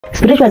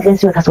Spiritual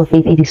cleansing workers of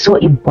faith, it is so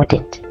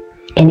important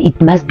and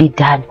it must be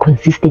done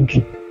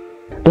consistently.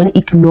 Don't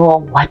ignore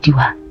what you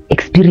are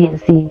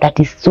experiencing that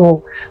is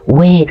so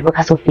weird,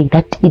 workers of faith,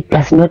 that it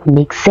does not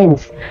make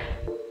sense.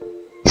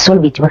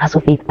 Solve it, workers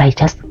of faith, by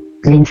just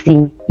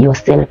cleansing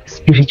yourself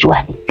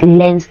spiritually.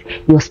 Cleanse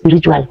your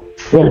spiritual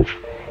self.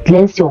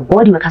 Cleanse your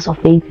body, workers of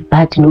faith,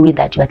 but knowing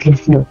that you are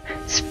cleansing your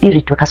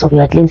spirit, workers of faith,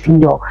 you are cleansing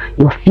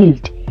your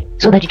field,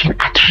 so that you can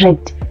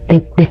attract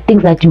the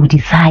things that you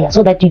desire,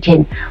 so that you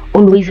can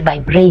always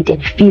vibrate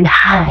and feel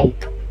high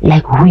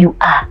like who you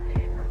are.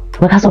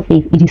 Workers of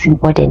faith, it is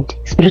important.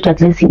 Spiritual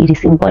cleansing, it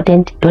is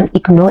important. Don't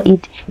ignore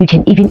it. You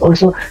can even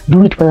also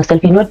do it for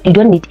yourself. You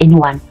don't need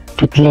anyone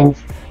to cleanse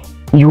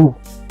you.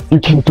 You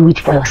can do it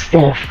for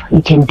yourself.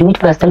 You can do it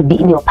for yourself. Be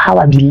in your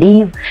power.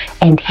 Believe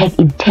and have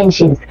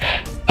intentions.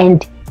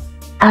 And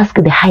ask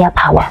the higher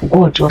power,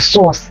 God, your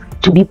source,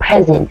 to be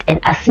present and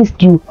assist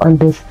you on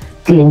this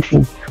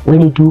cleansing. When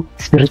you do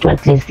spiritual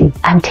cleansing,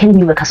 I'm telling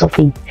you, workers of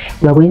faith,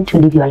 you are going to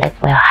live your life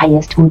for your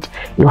highest good,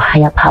 your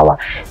higher power.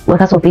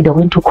 Workers of faith are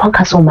going to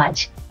conquer so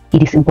much.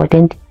 It is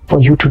important for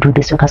you to do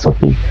this, workers of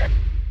faith.